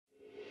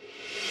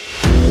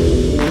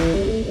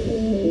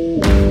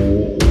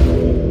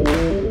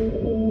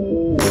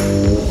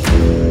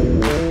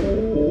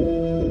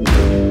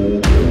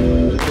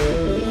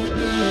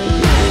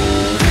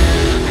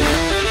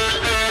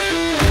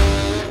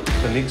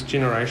next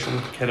generation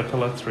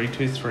Caterpillar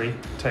 323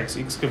 takes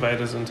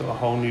excavators into a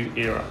whole new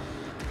era,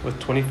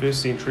 with 21st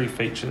century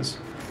features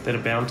that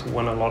are bound to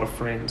win a lot of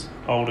friends,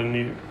 old and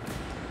new.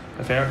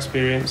 If our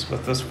experience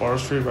with this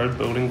forestry road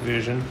building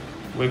version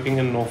working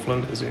in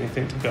Northland is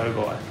anything to go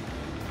by,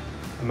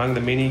 among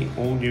the many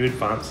all-new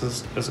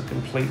advances is a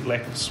complete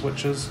lack of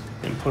switches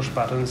and push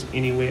buttons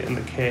anywhere in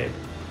the cab.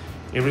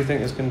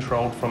 Everything is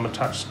controlled from a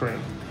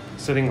touchscreen,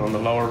 sitting on the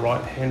lower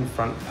right-hand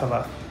front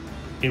pillar.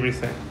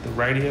 Everything, the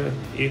radio,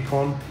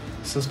 aircon,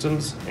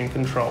 systems and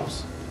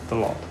controls, the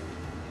lot.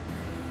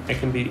 It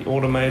can be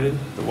automated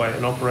the way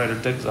an operator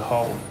digs a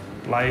hole,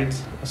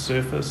 blades a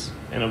surface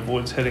and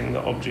avoids hitting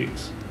the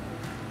objects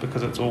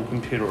because it's all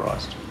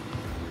computerized.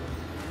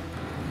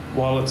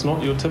 While it's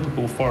not your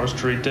typical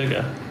forestry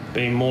digger,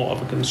 being more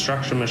of a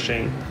construction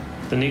machine,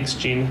 the next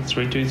gen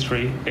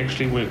 323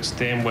 actually works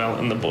damn well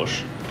in the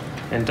bush,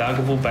 and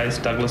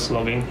Dargaville-based Douglas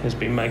Logging has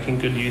been making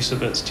good use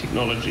of its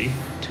technology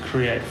to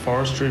create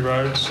forestry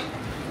roads,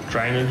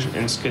 drainage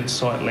and skid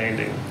site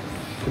landing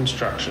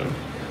construction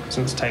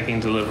since taking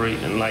delivery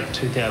in late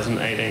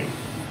 2018.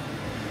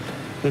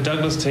 The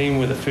Douglas team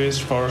were the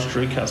first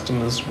forestry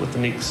customers with the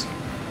next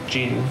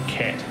gen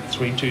CAT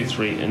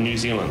 323 in New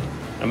Zealand,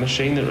 a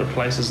machine that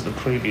replaces the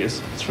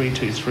previous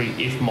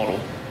 323F model.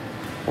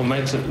 What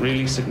makes it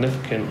really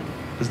significant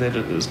is that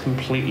it is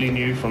completely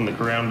new from the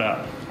ground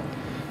up.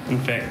 In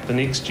fact, the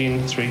next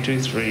gen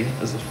 323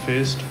 is the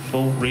first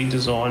full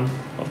redesign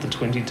of the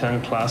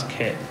 20-ton class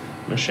CAT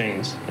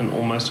machines in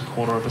almost a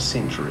quarter of a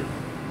century.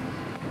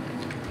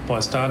 By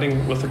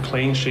starting with a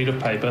clean sheet of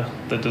paper,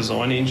 the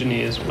design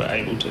engineers were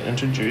able to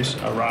introduce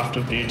a raft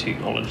of new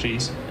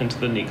technologies into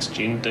the next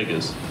gen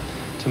diggers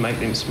to make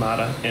them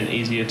smarter and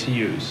easier to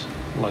use,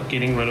 like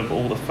getting rid of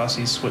all the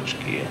fussy switch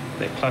gear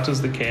that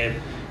clutters the cab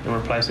and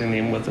replacing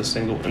them with a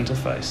single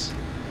interface.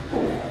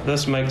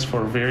 This makes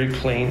for a very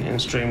clean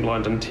and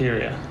streamlined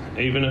interior,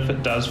 even if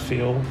it does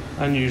feel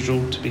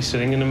unusual to be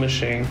sitting in a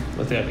machine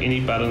without any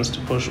buttons to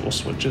push or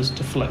switches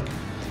to flick.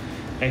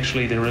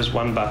 Actually, there is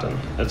one button.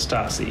 It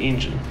starts the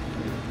engine,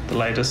 the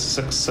latest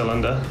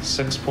 6-cylinder,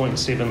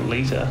 6.7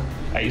 litre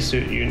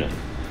A-Cert unit,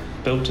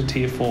 built to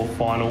Tier 4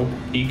 final,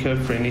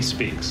 eco-friendly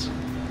specs.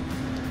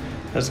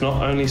 It's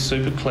not only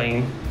super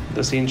clean,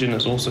 this engine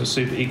is also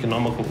super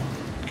economical,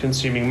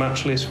 consuming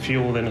much less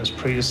fuel than its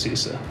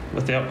predecessor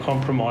without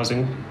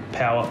compromising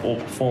power or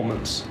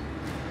performance.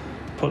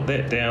 Put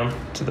that down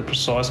to the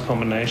precise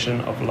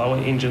combination of lower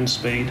engine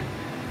speed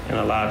and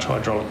a large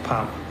hydraulic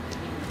pump,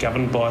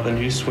 governed by the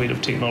new suite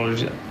of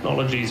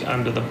technologies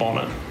under the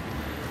bonnet,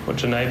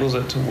 which enables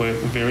it to work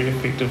very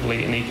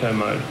effectively in eco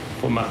mode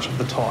for much of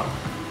the time.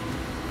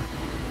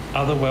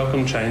 Other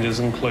welcome changes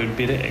include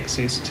better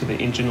access to the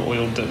engine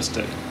oil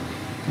dipstick,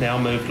 now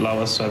moved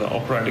lower so the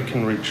operator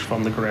can reach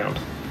from the ground.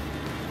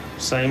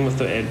 Same with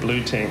the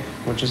AdBlue tank,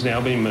 which has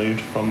now been moved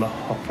from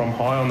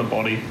high on the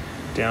body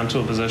down to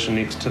a position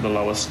next to the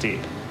lower step.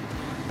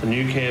 The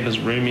new cab is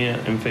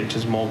roomier and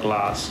features more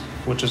glass,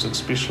 which is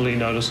especially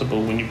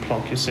noticeable when you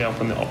plonk yourself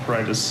in the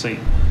operator's seat.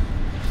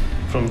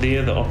 From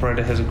there, the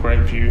operator has a great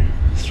view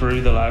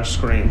through the large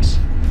screens,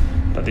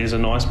 but there's a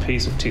nice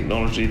piece of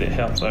technology that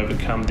helps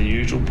overcome the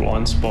usual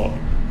blind spot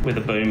where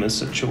the boom is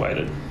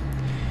situated.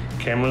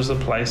 Cameras are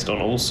placed on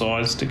all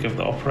sides to give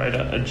the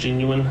operator a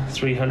genuine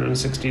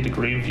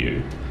 360-degree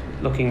view,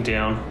 looking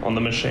down on the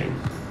machine.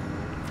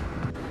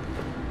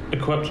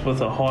 Equipped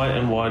with a high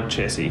and wide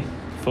chassis,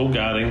 full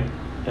guarding,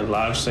 and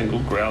large single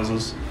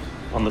grousers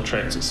on the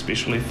tracks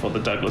especially for the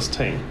Douglas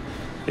team,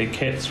 their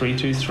CAT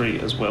 323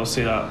 is well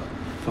set up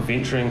for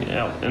venturing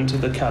out into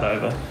the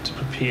cutover to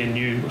prepare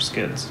new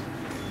skids.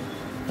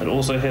 It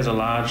also has a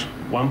large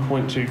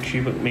 1.2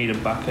 cubic metre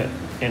bucket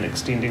and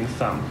extending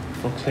thumb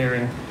for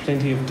clearing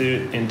plenty of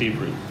dirt and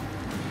debris.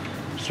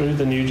 Through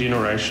the new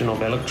generation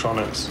of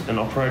electronics, an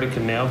operator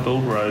can now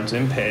build roads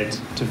and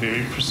pads to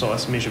very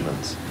precise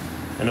measurements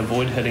and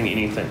avoid hitting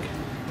anything,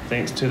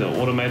 thanks to the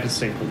automated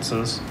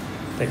sequences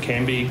that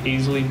can be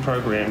easily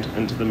programmed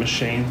into the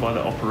machine by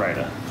the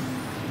operator.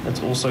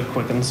 It's also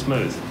quick and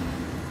smooth.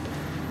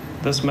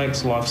 This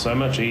makes life so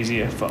much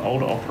easier for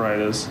older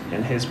operators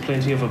and has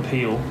plenty of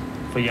appeal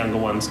for younger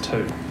ones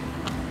too.